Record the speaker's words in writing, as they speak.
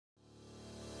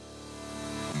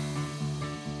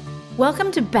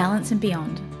Welcome to Balance and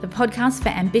Beyond, the podcast for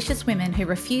ambitious women who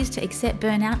refuse to accept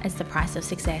burnout as the price of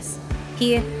success.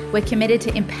 Here, we're committed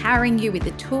to empowering you with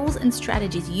the tools and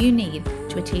strategies you need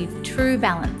to achieve true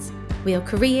balance, where your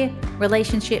career,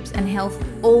 relationships, and health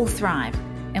all thrive,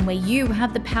 and where you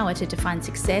have the power to define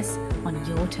success on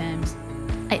your terms.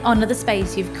 I honor the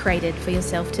space you've created for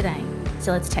yourself today.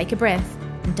 So let's take a breath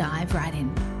and dive right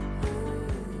in.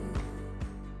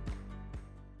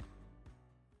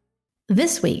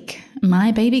 This week,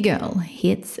 my baby girl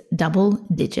hits double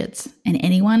digits, and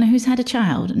anyone who's had a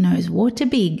child knows what a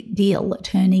big deal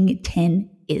turning 10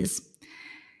 is.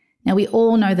 Now, we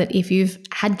all know that if you've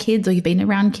had kids or you've been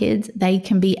around kids, they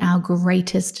can be our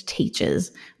greatest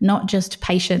teachers, not just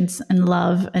patience and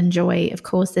love and joy. Of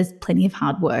course, there's plenty of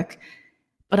hard work.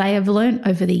 But I have learned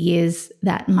over the years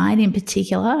that mine in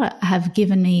particular have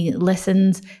given me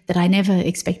lessons that I never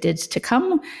expected to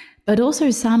come, but also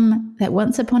some that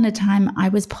once upon a time I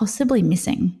was possibly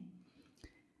missing.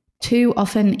 Too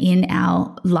often in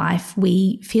our life,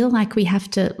 we feel like we have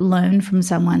to learn from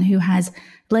someone who has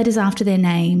letters after their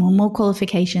name or more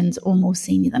qualifications or more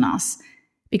senior than us,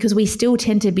 because we still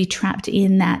tend to be trapped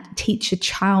in that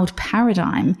teacher-child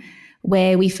paradigm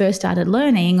where we first started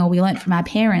learning, or we learned from our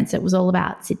parents. It was all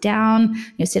about sit down,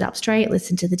 sit up straight,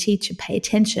 listen to the teacher, pay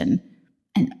attention.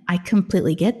 And I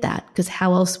completely get that, because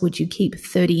how else would you keep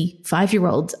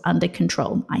 35-year-olds under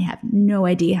control? I have no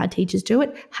idea how teachers do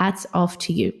it. Hats off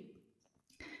to you.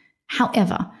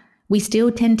 However, we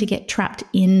still tend to get trapped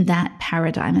in that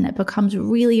paradigm, and it becomes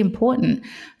really important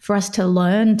for us to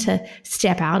learn to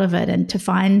step out of it and to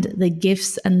find the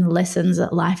gifts and lessons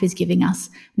that life is giving us,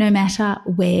 no matter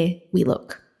where we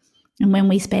look. And when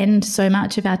we spend so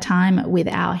much of our time with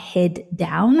our head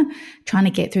down, trying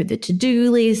to get through the to-do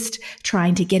list,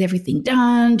 trying to get everything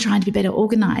done, trying to be better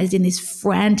organized in this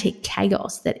frantic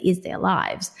chaos that is their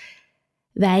lives,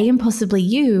 they and possibly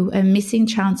you are missing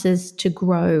chances to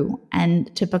grow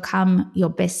and to become your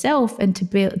best self and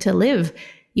to live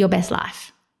your best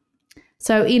life.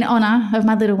 So in honor of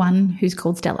my little one, who's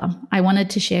called Stella, I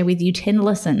wanted to share with you 10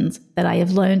 lessons that I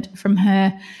have learned from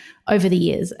her over the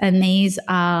years. And these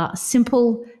are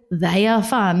simple, they are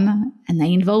fun, and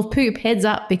they involve poop, heads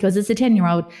up, because it's a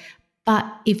 10-year-old. But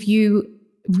if you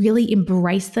really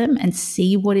embrace them and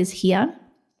see what is here,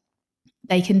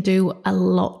 they can do a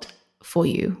lot for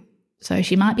you. So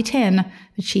she might be 10,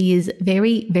 but she is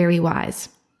very, very wise.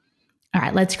 All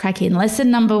right, let's crack in. Lesson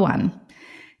number 1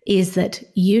 is that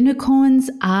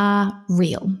unicorns are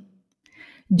real.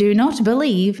 Do not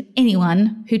believe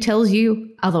anyone who tells you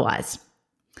otherwise.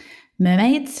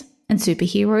 Mermaids and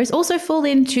superheroes also fall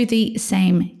into the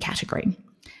same category.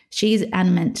 She's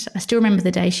adamant. I still remember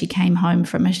the day she came home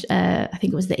from, I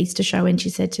think it was the Easter show, and she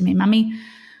said to me, "Mummy,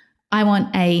 I want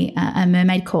a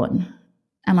mermaid corn."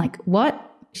 I'm like, "What?"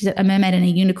 She said, "A mermaid and a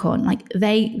unicorn." Like,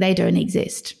 they don't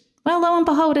exist. Well, lo and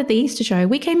behold, at the Easter show,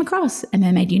 we came across a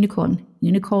mermaid unicorn.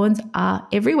 Unicorns are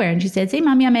everywhere. And she said, "See,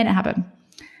 Mummy, I made it happen."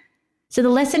 So the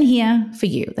lesson here for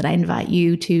you that I invite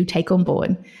you to take on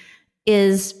board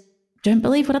is, don't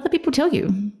believe what other people tell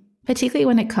you, particularly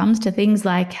when it comes to things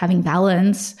like having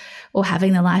balance or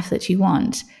having the life that you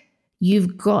want.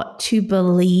 You've got to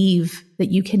believe that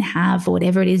you can have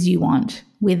whatever it is you want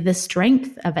with the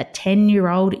strength of a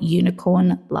 10-year-old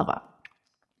unicorn lover.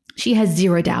 She has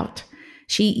zero doubt.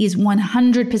 She is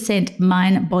 100%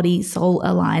 mind, body, soul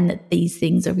aligned that these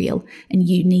things are real, and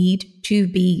you need to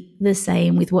be the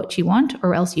same with what you want,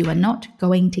 or else you are not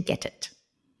going to get it.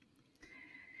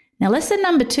 Now, lesson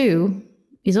number 2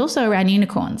 is also around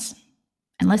unicorns.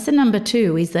 And lesson number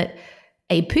 2 is that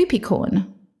a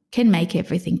poopycorn can make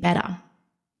everything better.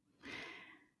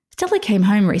 Stella came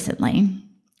home recently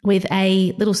with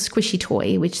a little squishy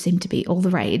toy, which seemed to be all the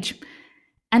rage.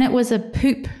 And it was a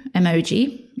poop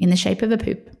emoji in the shape of a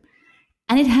poop.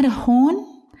 And it had a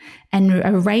horn and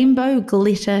a rainbow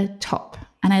glitter top.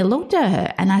 And I looked at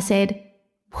her and I said,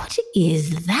 "What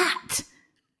is that?"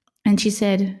 And she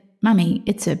said, "Mummy,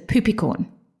 it's a poopycorn."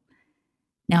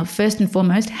 Now, first and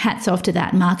foremost, hats off to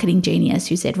that marketing genius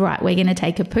who said, right, we're going to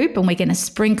take a poop and we're going to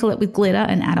sprinkle it with glitter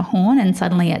and add a horn, and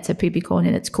suddenly it's a poopycorn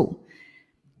and it's cool.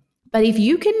 But if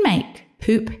you can make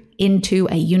poop into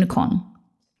a unicorn,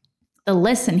 the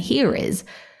lesson here is,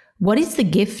 what is the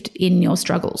gift in your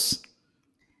struggles?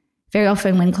 Very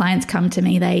often when clients come to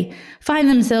me, they find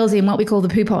themselves in what we call the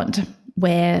poo pond,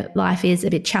 where life is a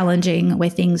bit challenging, where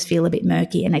things feel a bit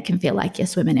murky, and it can feel like you're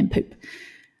swimming in poop.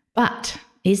 But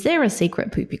is there a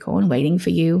secret poopycorn waiting for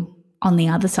you on the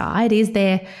other side? Is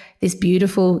there this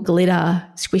beautiful glitter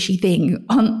squishy thing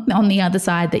on the other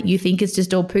side that you think is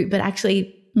just all poop, but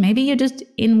actually maybe you're just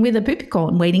in with a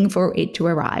poopycorn waiting for it to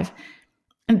arrive?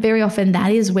 And very often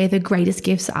that is where the greatest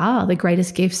gifts are. The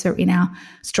greatest gifts are in our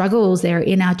struggles, they're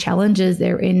in our challenges,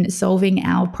 they're in solving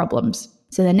our problems.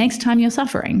 So the next time you're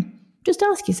suffering, just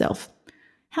ask yourself,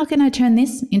 how can I turn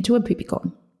this into a poopy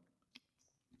corn?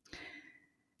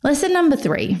 Lesson number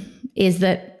 3 is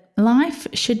that life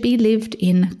should be lived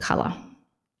in colour.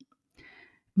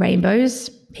 Rainbows,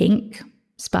 pink,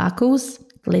 sparkles,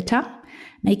 glitter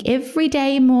make every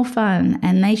day more fun,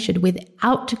 and they should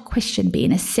without question be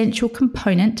an essential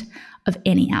component of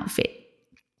any outfit.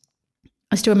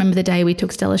 I still remember the day we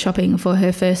took Stella shopping for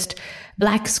her first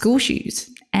black school shoes,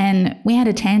 and we had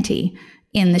a tanty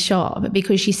in the shop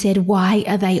because she said, "Why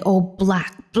are they all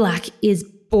black? Black is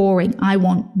boring. I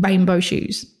want rainbow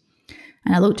shoes."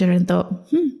 And I looked at her and thought,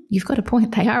 you've got a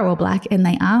point. They are all black and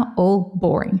they are all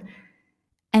boring.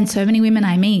 And so many women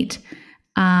I meet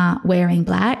are wearing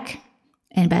black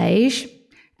and beige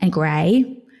and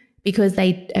grey because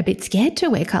they're a bit scared to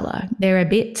wear colour. They're a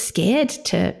bit scared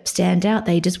to stand out.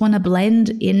 They just want to blend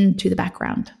into the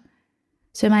background.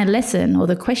 So my lesson, or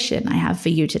the question I have for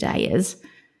you today, is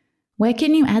where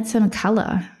can you add some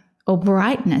colour or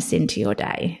brightness into your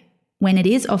day when it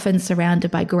is often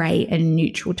surrounded by grey and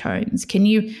neutral tones? Can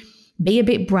you be a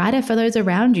bit brighter for those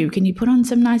around you? Can you put on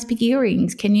some nice big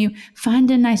earrings? Can you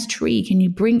find a nice tree? Can you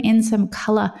bring in some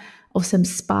colour or some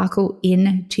sparkle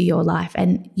into your life?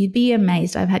 And you'd be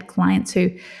amazed. I've had clients who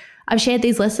I've shared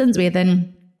these lessons with,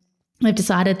 and they've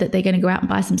decided that they're going to go out and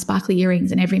buy some sparkly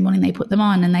earrings, and every morning they put them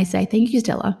on and they say, "Thank you,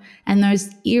 Stella." And those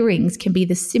earrings can be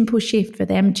the simple shift for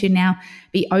them to now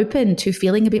be open to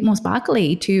feeling a bit more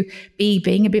sparkly, to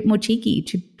being a bit more cheeky,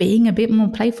 to being a bit more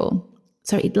playful.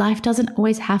 So life doesn't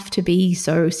always have to be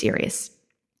so serious.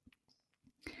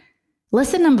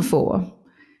 Lesson number 4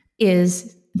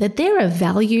 is that there are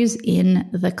values in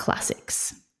the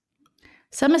classics.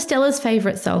 Some of Stella's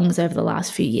favourite songs over the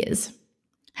last few years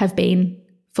have been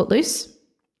Footloose.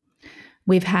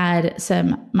 We've had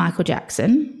some Michael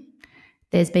Jackson.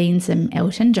 There's been some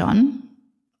Elton John.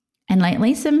 And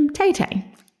lately some Tay-Tay.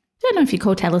 Don't know if you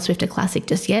call Taylor Swift a classic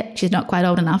just yet. She's not quite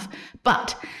old enough.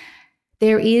 But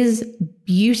there is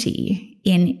beauty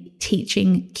in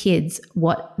teaching kids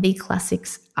what the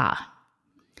classics are.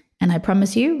 And I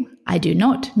promise you, I do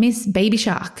not miss Baby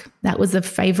Shark. That was a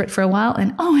favourite for a while,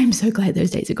 and I'm so glad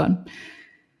those days are gone.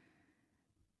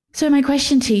 So my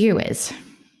question to you is,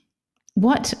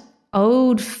 what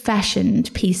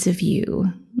old-fashioned piece of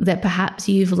you that perhaps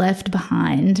you've left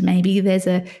behind, maybe there's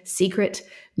a secret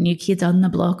New Kids on the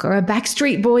Block or a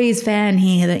Backstreet Boys fan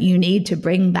here that you need to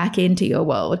bring back into your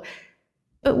world,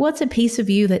 but what's a piece of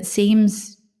you that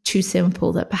seems too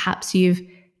simple that perhaps you've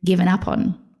given up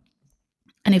on?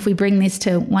 And if we bring this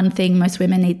to one thing most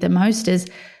women need the most is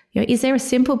there a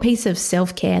simple piece of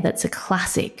self-care that's a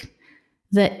classic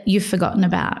that you've forgotten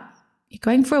about? You're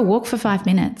going for a walk for 5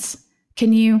 minutes.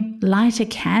 Can you light a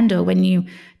candle when you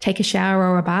take a shower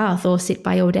or a bath or sit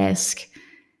by your desk?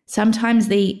 Sometimes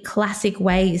the classic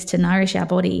ways to nourish our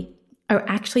body are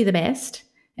actually the best,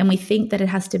 and we think that it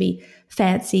has to be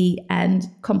fancy and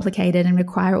complicated and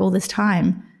require all this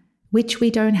time, which we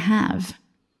don't have.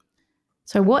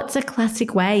 So what's a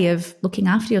classic way of looking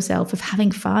after yourself, of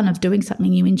having fun, of doing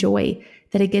something you enjoy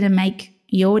that are going to make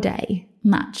your day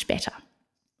much better?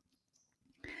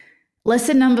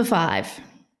 Lesson number 5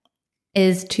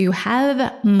 is to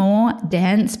have more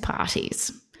dance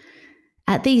parties.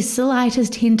 At the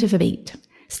slightest hint of a beat,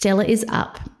 Stella is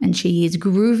up and she is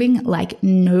grooving like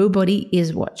nobody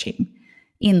is watching.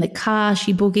 In the car,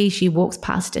 she boogies, she walks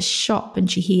past a shop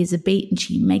and she hears a beat and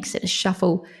she makes it a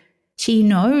shuffle. She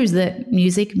knows that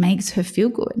music makes her feel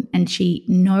good and she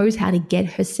knows how to get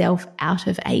herself out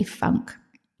of a funk.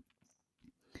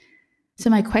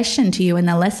 So my question to you and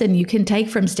the lesson you can take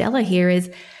from Stella here is,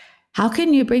 how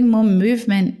can you bring more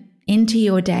movement into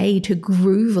your day to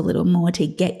groove a little more, to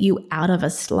get you out of a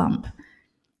slump?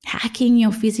 Hacking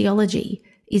your physiology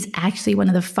is actually one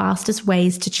of the fastest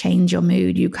ways to change your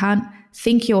mood. You can't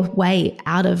think your way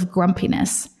out of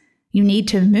grumpiness. You need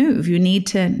to move. You need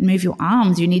to move your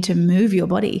arms. You need to move your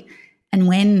body. And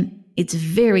when it's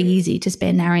very easy to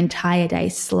spend our entire day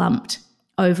slumped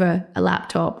over a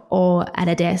laptop or at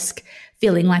a desk,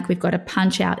 feeling like we've got to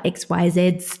punch out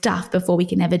XYZ stuff before we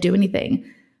can ever do anything.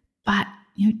 But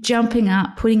jumping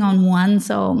up, putting on one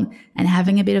song and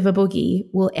having a bit of a boogie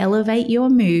will elevate your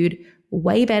mood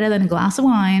way better than a glass of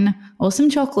wine or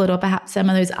some chocolate or perhaps some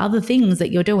of those other things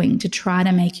that you're doing to try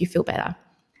to make you feel better.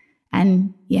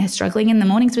 And struggling in the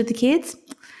mornings with the kids,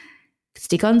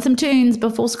 stick on some tunes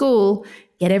before school,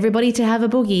 get everybody to have a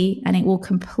boogie, and it will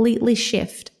completely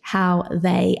shift how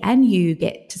they and you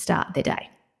get to start their day.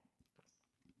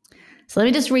 So let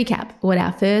me just recap what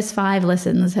our first 5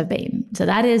 lessons have been. So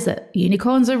that is that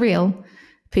unicorns are real,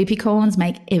 poopy corns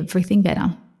make everything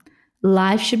better.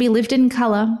 Life should be lived in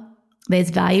color. There's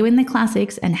value in the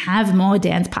classics, and have more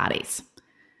dance parties.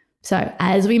 So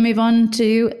as we move on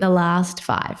to the last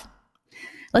 5.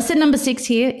 Lesson number 6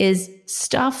 here is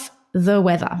stuff the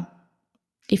weather.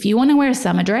 If you want to wear a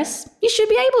summer dress, you should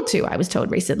be able to, I was told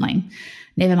recently.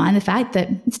 Never mind the fact that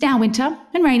it's now winter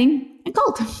and raining and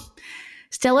cold.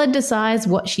 Stella decides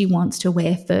what she wants to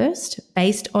wear first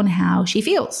based on how she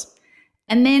feels,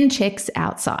 and then checks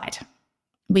outside.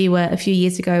 We were a few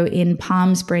years ago in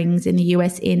Palm Springs in the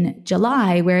US in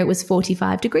July, where it was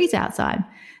 45 degrees outside.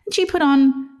 And she put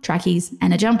on trackies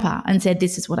and a jumper and said,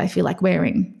 this is what I feel like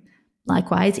wearing.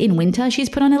 Likewise, in winter, she's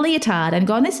put on a leotard and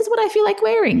gone, this is what I feel like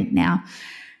wearing. Now,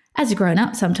 as a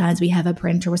grown-up, sometimes we have a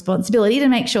parental responsibility to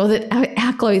make sure that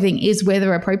our clothing is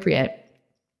weather appropriate.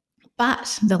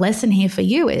 But the lesson here for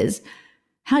you is,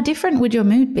 how different would your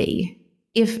mood be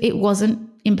if it wasn't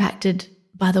impacted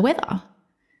by the weather?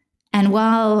 And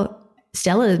while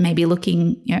Stella may be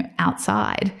looking,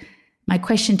 outside, my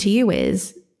question to you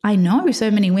is, I know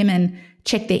so many women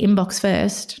check their inbox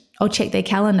first or check their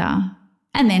calendar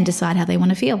and then decide how they want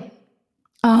to feel.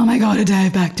 Oh my God, a day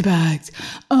of back-to-backs.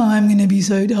 Oh, I'm going to be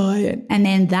so tired. And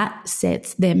then that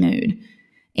sets their mood.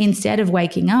 Instead of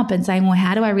waking up and saying, well,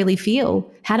 how do I really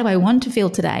feel? How do I want to feel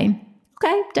today?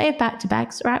 Okay, day of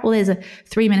back-to-backs. All right, well, there's a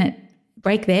 3-minute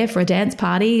break there for a dance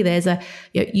party. There's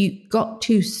you got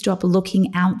to stop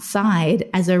looking outside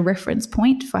as a reference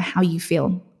point for how you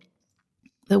feel.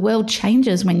 The world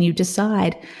changes when you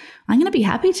decide, I'm going to be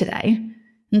happy today,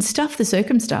 and stuff the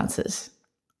circumstances,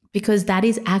 because that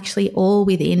is actually all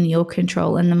within your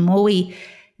control. And the more we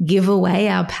give away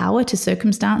our power to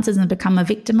circumstances and become a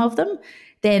victim of them,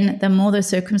 then the more those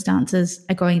circumstances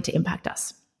are going to impact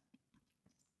us.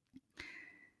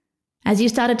 As you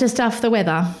started to stuff the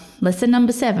weather, lesson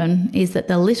number 7 is that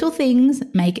the little things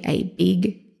make a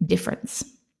big difference.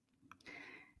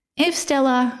 If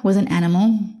Stella was an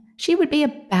animal, she would be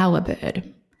a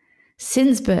bowerbird.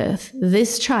 Since birth,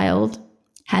 this child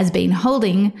has been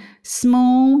holding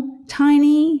small,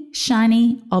 tiny,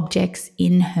 shiny objects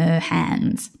in her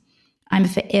hands. I'm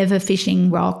forever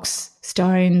fishing rocks,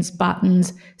 stones,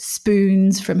 buttons,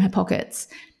 spoons from her pockets,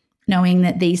 knowing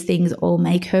that these things all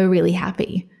make her really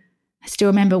happy. I still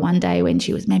remember one day when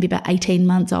she was maybe about 18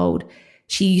 months old,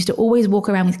 she used to always walk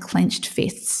around with clenched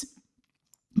fists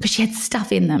because she had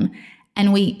stuff in them.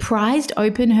 And we prized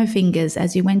open her fingers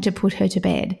as we went to put her to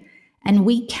bed, and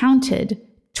we counted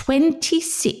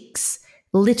 26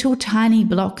 little tiny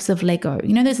blocks of Lego.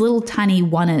 You know, those little tiny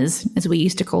oneers, as we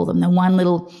used to call them,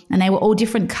 and they were all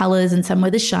different colors, and some were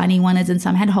the shiny oneers and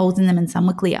some had holes in them and some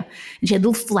were clear. And she had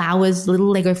little flowers, little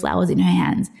Lego flowers in her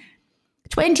hands.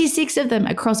 26 of them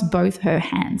across both her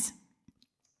hands.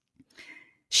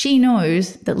 She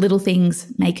knows that little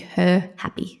things make her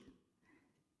happy.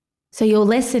 So your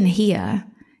lesson here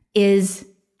is,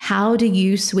 how do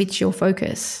you switch your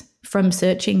focus from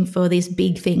searching for this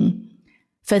big thing,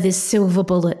 for this silver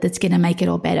bullet that's going to make it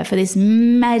all better, for this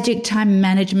magic time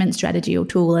management strategy or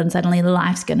tool, and suddenly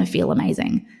life's going to feel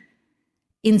amazing,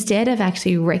 instead of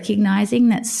actually recognizing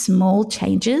that small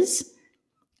changes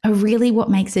are really what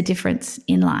makes a difference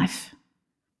in life.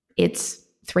 It's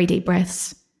 3 deep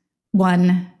breaths,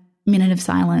 1 minute of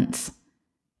silence.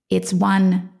 It's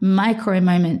 1 micro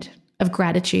moment of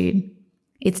gratitude.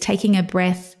 It's taking a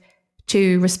breath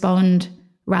to respond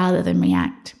rather than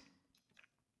react.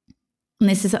 And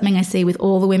this is something I see with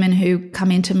all the women who come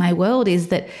into my world, is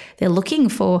that they're looking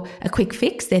for a quick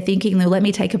fix. They're thinking, they'll let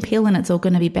me take a pill and it's all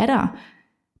going to be better.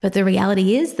 But the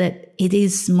reality is that it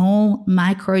is small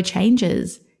micro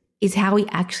changes is how we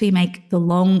actually make the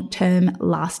long-term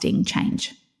lasting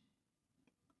change.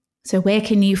 So where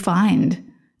can you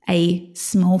find a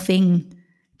small thing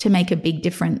to make a big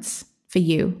difference for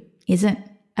you? Is it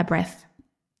a breath?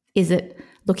 Is it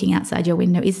looking outside your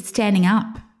window? Is it standing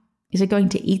up? Is it going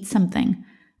to eat something?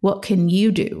 What can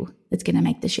you do that's going to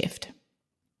make the shift?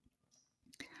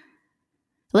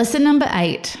 Lesson number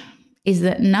 8 is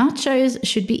that nachos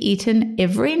should be eaten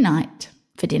every night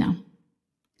for dinner.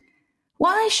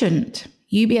 Why shouldn't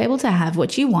you be able to have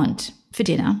what you want for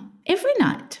dinner every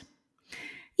night?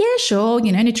 Yeah, sure,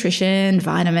 nutrition,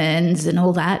 vitamins and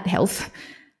all that, health.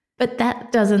 But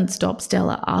that doesn't stop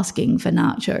Stella asking for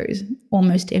nachos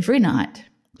almost every night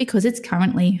because it's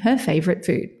currently her favorite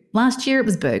food. Last year it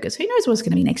was burgers. Who knows what's going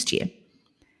to be next year?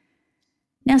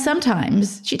 Now,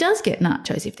 sometimes she does get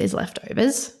nachos if there's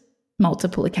leftovers,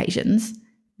 multiple occasions,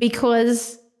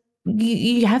 because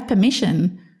you have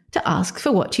permission to ask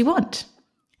for what you want.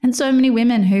 And so many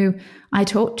women who I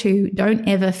talk to don't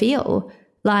ever feel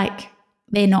like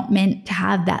they're not meant to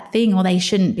have that thing, or they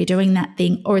shouldn't be doing that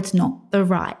thing, or it's not the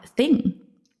right thing.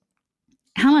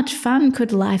 How much fun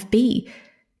could life be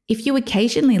if you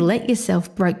occasionally let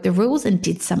yourself break the rules and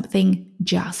did something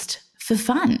just for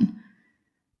fun?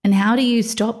 And how do you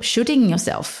stop shoulding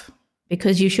yourself?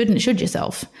 Because you shouldn't should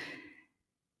yourself.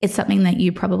 It's something that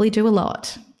you probably do a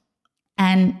lot.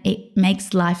 And it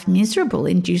makes life miserable,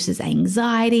 induces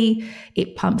anxiety,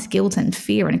 it pumps guilt and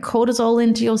fear and cortisol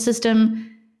into your system.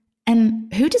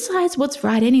 And who decides what's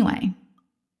right anyway?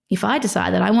 If I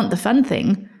decide that I want the fun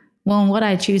thing, well, what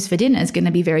I choose for dinner is going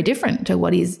to be very different to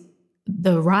what is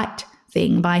the right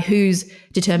thing by whose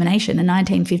determination? A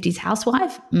 1950s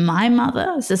housewife, my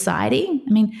mother, society?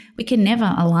 I mean, we can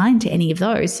never align to any of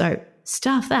those. So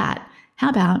stuff that. How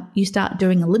about you start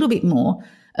doing a little bit more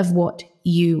of what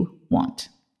you want?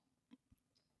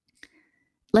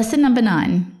 Lesson number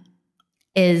 9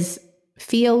 is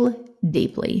feel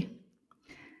deeply.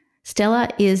 Stella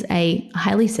is a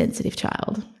highly sensitive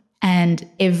child, and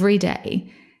every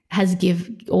day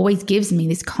always gives me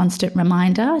this constant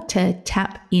reminder to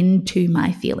tap into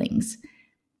my feelings.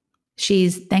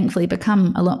 She's thankfully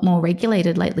become a lot more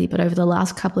regulated lately, but over the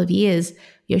last couple of years,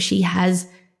 she has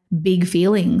big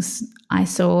feelings. I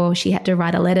saw she had to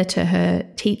write a letter to her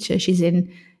teacher. She's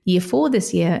in year 4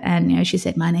 this year, and she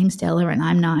said, "My name's Stella and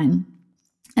I'm 9."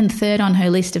 And third on her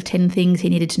list of 10 things he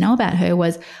needed to know about her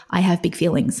was, "I have big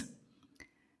feelings."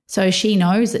 So she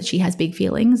knows that she has big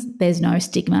feelings. There's no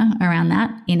stigma around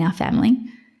that in our family.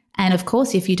 And of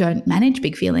course, if you don't manage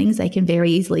big feelings, they can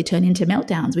very easily turn into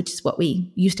meltdowns, which is what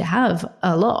we used to have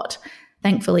a lot.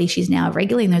 Thankfully, she's now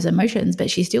regulating those emotions,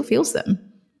 but she still feels them.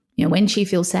 When she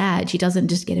feels sad, she doesn't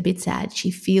just get a bit sad. She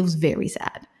feels very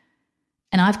sad.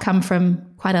 And I've come from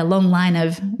quite a long line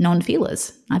of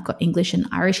non-feelers. I've got English and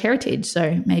Irish heritage,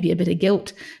 so maybe a bit of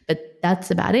guilt, but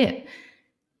that's about it.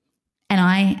 And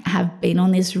I have been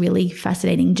on this really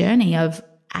fascinating journey of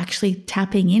actually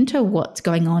tapping into what's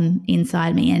going on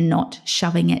inside me and not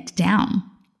shoving it down.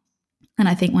 And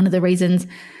I think one of the reasons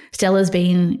Stella's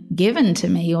been given to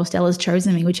me, or Stella's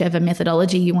chosen me, whichever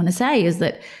methodology you want to say, is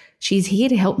that she's here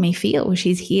to help me feel.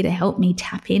 She's here to help me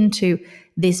tap into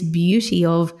this beauty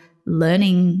of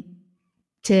learning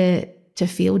to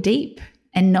feel deep,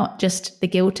 and not just the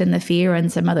guilt and the fear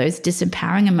and some of those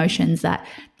disempowering emotions that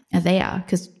are there.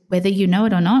 Because whether you know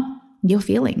it or not, you're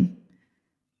feeling.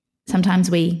 Sometimes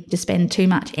we just spend too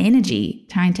much energy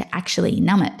trying to actually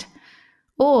numb it.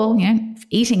 Or,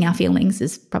 eating our feelings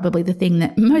is probably the thing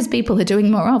that most people are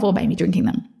doing more of, or maybe drinking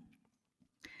them.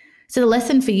 So the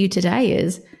lesson for you today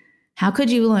is, how could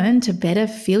you learn to better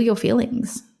feel your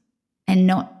feelings and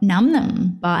not numb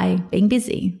them by being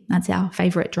busy? That's our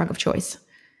favorite drug of choice.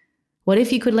 What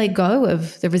if you could let go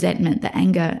of the resentment, the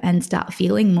anger, and start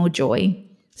feeling more joy,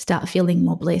 start feeling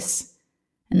more bliss?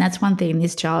 And that's one thing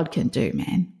this child can do,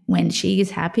 man. When she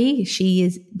is happy, she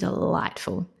is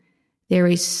delightful. There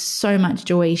is so much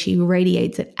joy. She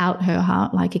radiates it out her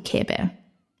heart like a Care Bear.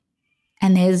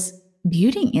 And there's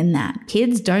beauty in that.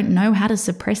 Kids don't know how to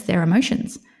suppress their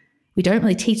emotions. We don't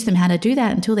really teach them how to do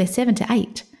that until they're 7 to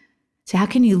 8. So how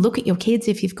can you look at your kids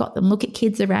if you've got them? Look at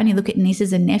kids around you, look at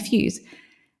nieces and nephews.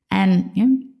 And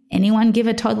anyone give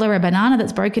a toddler a banana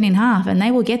that's broken in half and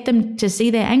they will get them to see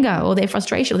their anger or their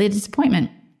frustration or their disappointment.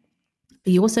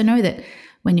 But you also know that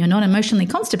when you're not emotionally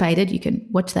constipated, you can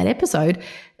watch that episode,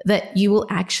 that you will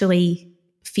actually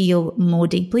feel more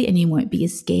deeply and you won't be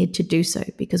as scared to do so.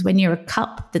 Because when you're a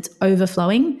cup that's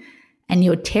overflowing and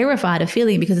you're terrified of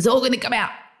feeling because it's all going to come out.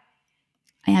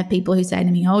 I have people who say to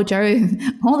me, "Oh, Jo,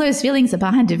 all those feelings are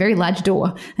behind a very large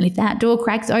door. And if that door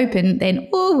cracks open, then,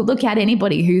 look out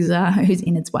anybody who's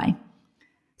in its way."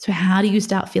 So how do you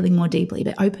start feeling more deeply?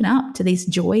 But open up to this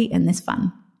joy and this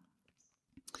fun.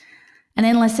 And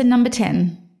then lesson number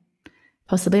 10,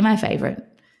 possibly my favorite,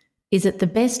 is that the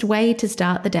best way to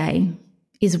start the day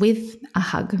is with a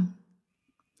hug.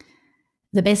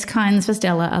 The best kinds for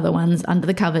Stella are the ones under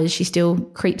the covers. She still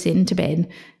creeps into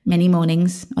bed many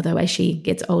mornings, although as she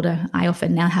gets older, I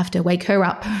often now have to wake her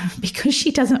up because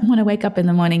she doesn't want to wake up in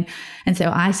the morning. And so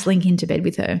I slink into bed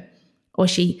with her, or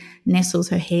she nestles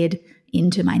her head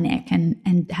into my neck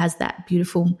and has that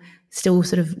beautiful, still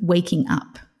sort of waking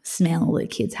up smell that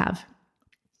kids have.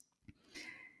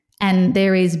 And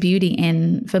there is beauty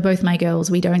in, for both my girls,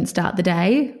 we don't start the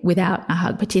day without a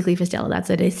hug, particularly for Stella.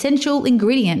 That's an essential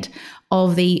ingredient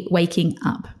of the waking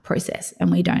up process.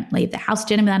 And we don't leave the house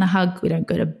generally without a hug. We don't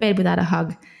go to bed without a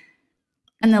hug.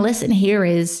 And the lesson here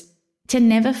is to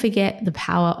never forget the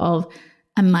power of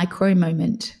a micro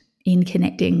moment in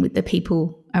connecting with the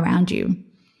people around you.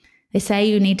 They say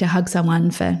you need to hug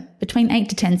someone for between 8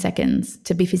 to 10 seconds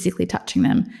to be physically touching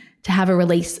them, to have a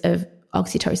release of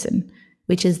oxytocin,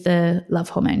 which is the love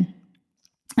hormone.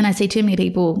 And I see too many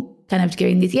people kind of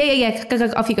doing this,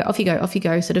 off you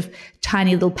go, sort of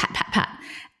tiny little pat.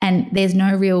 And there's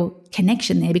no real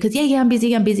connection there because, I'm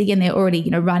busy. And they're already,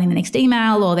 writing the next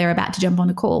email or they're about to jump on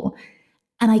a call.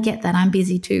 And I get that, I'm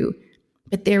busy too.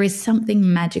 But there is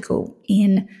something magical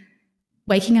in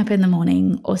waking up in the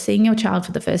morning or seeing your child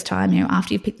for the first time,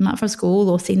 after you've picked them up from school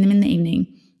or seen them in the evening,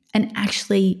 and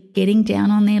actually getting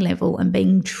down on their level and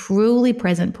being truly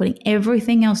present, putting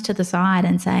everything else to the side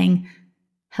and saying,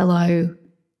 hello,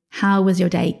 how was your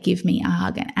day? Give me a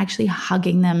hug. And actually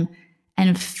hugging them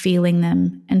and feeling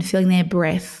their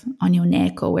breath on your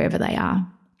neck or wherever they are.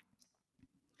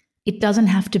 It doesn't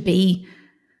have to be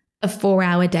a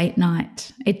 4-hour date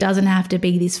night. It doesn't have to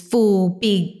be this full,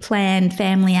 big, planned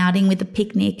family outing with a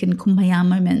picnic and kumbaya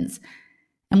moments.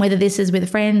 And whether this is with a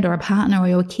friend or a partner or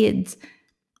your kids,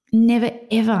 never,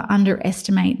 ever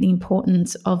underestimate the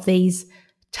importance of these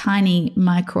tiny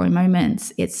micro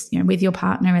moments. It's, with your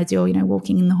partner as you're,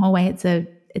 walking in the hallway,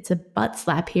 it's a butt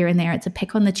slap here and there. It's a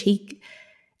peck on the cheek.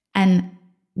 And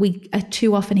we are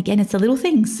too often, again, it's the little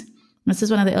things. This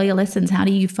is one of the earlier lessons. How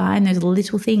do you find those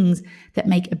little things that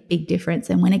make a big difference?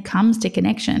 And when it comes to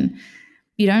connection,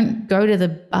 you don't go to the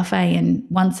buffet and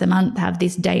once a month have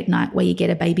this date night where you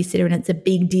get a babysitter and it's a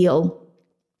big deal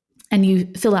and you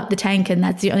fill up the tank and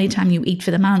that's the only time you eat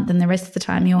for the month, and the rest of the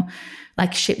time you're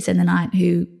like ships in the night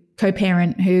who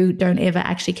co-parent, who don't ever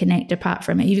actually connect apart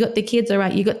from it. You've got the kids, all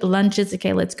right, you've got the lunches,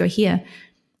 okay, let's go here.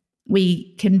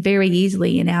 We can very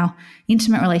easily in our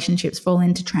intimate relationships fall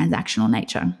into transactional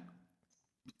nature.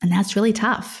 And that's really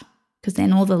tough because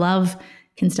then all the love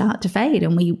can start to fade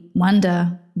and we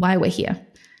wonder why we're here.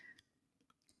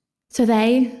 So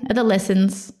they are the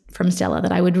lessons from Stella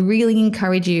that I would really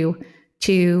encourage you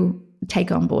to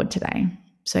take on board today.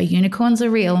 So unicorns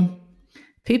are real.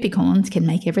 Poopicorns can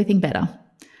make everything better.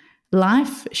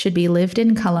 Life should be lived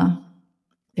in color.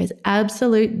 There's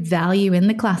absolute value in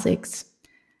the classics.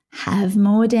 Have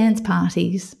more dance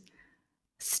parties.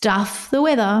 Stuff the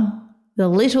weather. The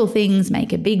little things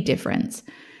make a big difference.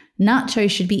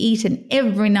 Nachos should be eaten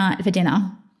every night for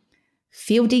dinner.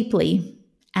 Feel deeply.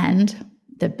 And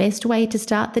the best way to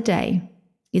start the day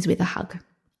is with a hug.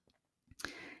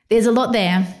 There's a lot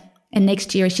there. And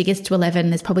next year, as she gets to 11,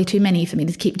 there's probably too many for me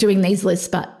to keep doing these lists,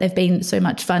 but they've been so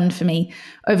much fun for me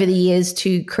over the years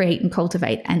to create and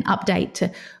cultivate and update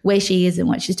to where she is and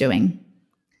what she's doing.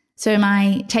 So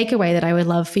my takeaway that I would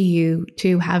love for you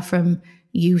to have from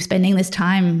you spending this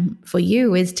time for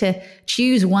you is to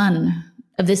choose one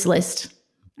of this list,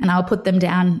 and I'll put them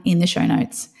down in the show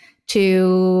notes,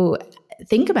 to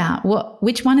think about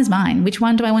which one is mine? Which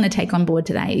one do I want to take on board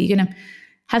today? Are you going to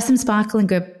have some sparkle and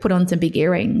go put on some big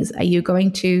earrings? Are you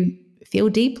going to feel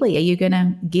deeply? Are you going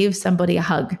to give somebody a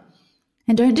hug?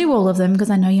 And don't do all of them because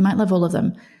I know you might love all of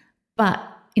them. But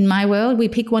in my world, we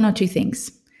pick one or two things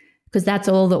because that's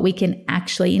all that we can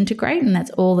actually integrate and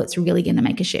that's all that's really going to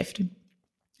make a shift.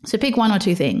 So pick one or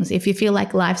two things. If you feel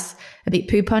like life's a bit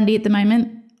poo-pondy at the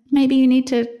moment, maybe you need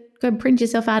to go print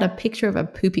yourself out a picture of a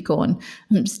poopicorn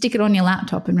and stick it on your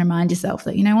laptop and remind yourself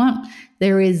that, you know what,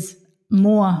 there is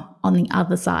more on the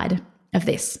other side of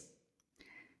this.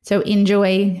 So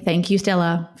enjoy. Thank you,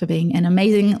 Stella, for being an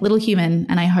amazing little human.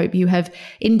 And I hope you have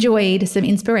enjoyed some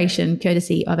inspiration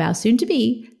courtesy of our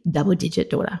soon-to-be double-digit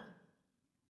daughter.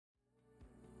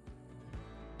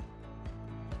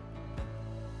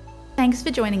 Thanks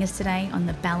for joining us today on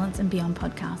the Balance and Beyond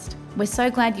podcast. We're so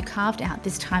glad you carved out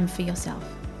this time for yourself.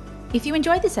 If you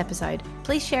enjoyed this episode,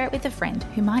 please share it with a friend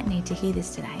who might need to hear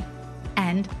this today.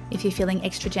 And if you're feeling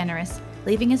extra generous,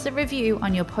 leaving us a review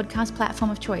on your podcast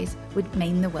platform of choice would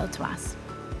mean the world to us.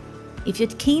 If you're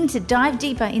keen to dive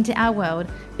deeper into our world,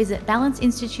 visit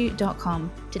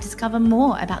balanceinstitute.com to discover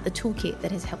more about the toolkit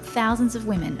that has helped thousands of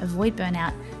women avoid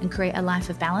burnout and create a life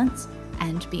of balance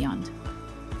and beyond.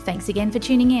 Thanks again for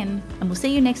tuning in, and we'll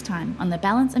see you next time on the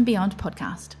Balance and Beyond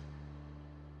podcast.